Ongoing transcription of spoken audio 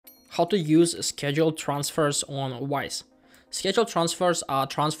How to use scheduled transfers on Wise. Scheduled transfers are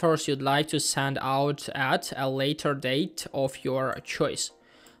transfers you'd like to send out at a later date of your choice.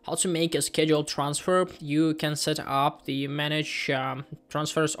 How to make a scheduled transfer? You can set up the manage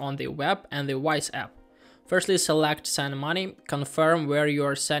transfers on the web and the Wise app. Firstly, select send money, confirm where you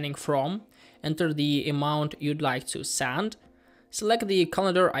are sending from, enter the amount you'd like to send, select the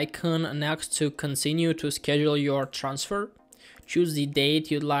calendar icon next to continue to schedule your transfer, choose the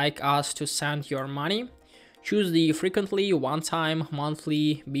date you'd like us to send your money, choose the frequently, one time,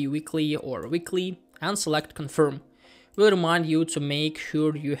 monthly, bi-weekly or weekly, and select confirm. We'll remind you to make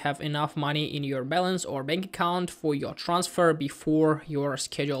sure you have enough money in your balance or bank account for your transfer before your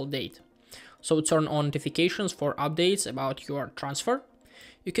scheduled date. So turn on notifications for updates about your transfer.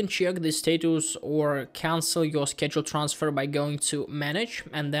 You can check the status or cancel your scheduled transfer by going to Manage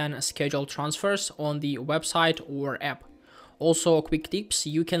and then Schedule Transfers on the website or app. Also, quick tips,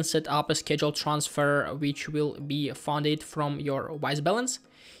 you can set up a scheduled transfer which will be funded from your Wise balance.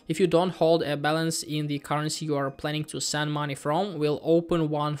 If you don't hold a balance in the currency you are planning to send money from, we'll open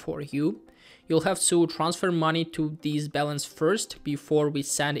one for you. You'll have to transfer money to this balance first before we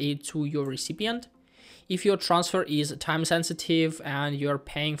send it to your recipient. If your transfer is time sensitive and you're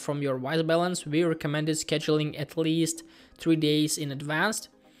paying from your Wise balance, we recommend scheduling at least 3 days in advance.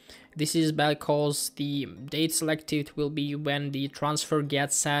 This is because the date selected will be when the transfer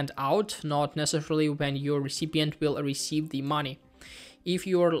gets sent out, not necessarily when your recipient will receive the money. If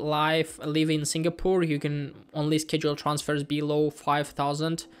you live in Singapore, you can only schedule transfers below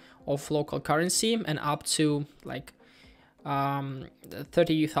 5,000 of local currency and up to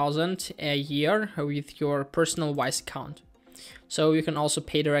 30,000 a year with your personal Wise account. So you can also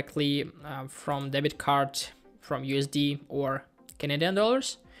pay directly from debit card, from USD or Canadian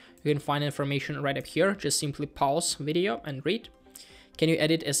dollars. You can find information right up here. Just simply pause video and read. Can you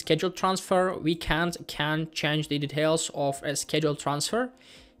edit a scheduled transfer? We can change the details of a scheduled transfer.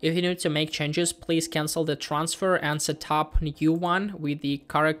 If you need to make changes, please cancel the transfer and set up a new one with the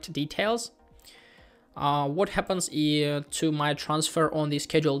correct details. What happens to my transfer on the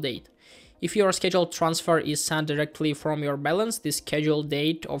scheduled date? If your scheduled transfer is sent directly from your balance, the scheduled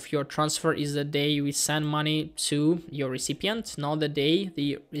date of your transfer is the day we send money to your recipient, not the day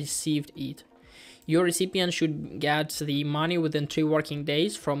they received it. Your recipient should get the money within 3 working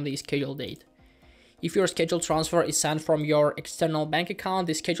days from the scheduled date. If your scheduled transfer is sent from your external bank account,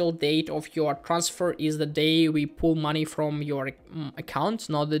 the scheduled date of your transfer is the day we pull money from your account,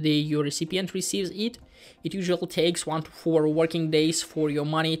 not the day your recipient receives it. It usually takes 1 to 4 working days for your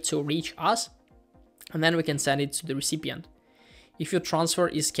money to reach us, and then we can send it to the recipient. If your transfer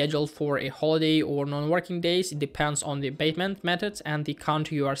is scheduled for a holiday or non-working days, it depends on the payment method and the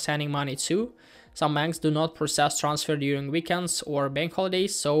country you are sending money to. Some banks do not process transfer during weekends or bank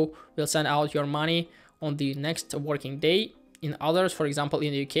holidays, so we'll send out your money on the next working day. In others, for example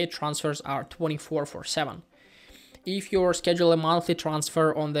in the UK, transfers are 24/7. If you schedule a monthly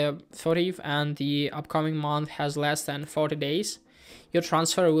transfer on the 30th and the upcoming month has less than 40 days, your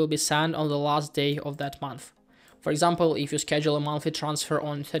transfer will be sent on the last day of that month. For example, if you schedule a monthly transfer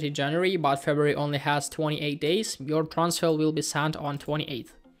on 30 January, but February only has 28 days, your transfer will be sent on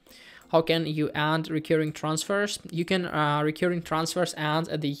 28th. How can you add recurring transfers? You can recurring transfers and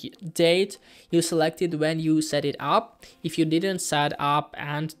at the date you selected when you set it up. If you didn't set up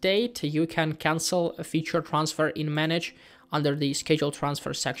and date, you can cancel a feature transfer in Manage under the Schedule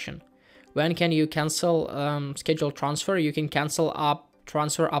Transfer section. When can you cancel scheduled transfer? You can cancel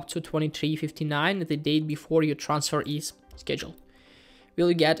transfer up to 23:59, the date before your transfer is scheduled. Will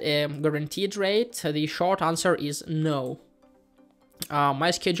you get a guaranteed rate? The short answer is no.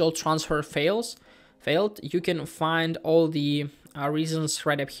 My scheduled transfer failed. You can find all the reasons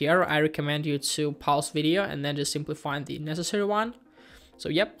right up here. I recommend you to pause video and then just simply find the necessary one. So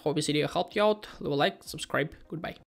yep, hope this video helped you out. Leave a like, subscribe, goodbye.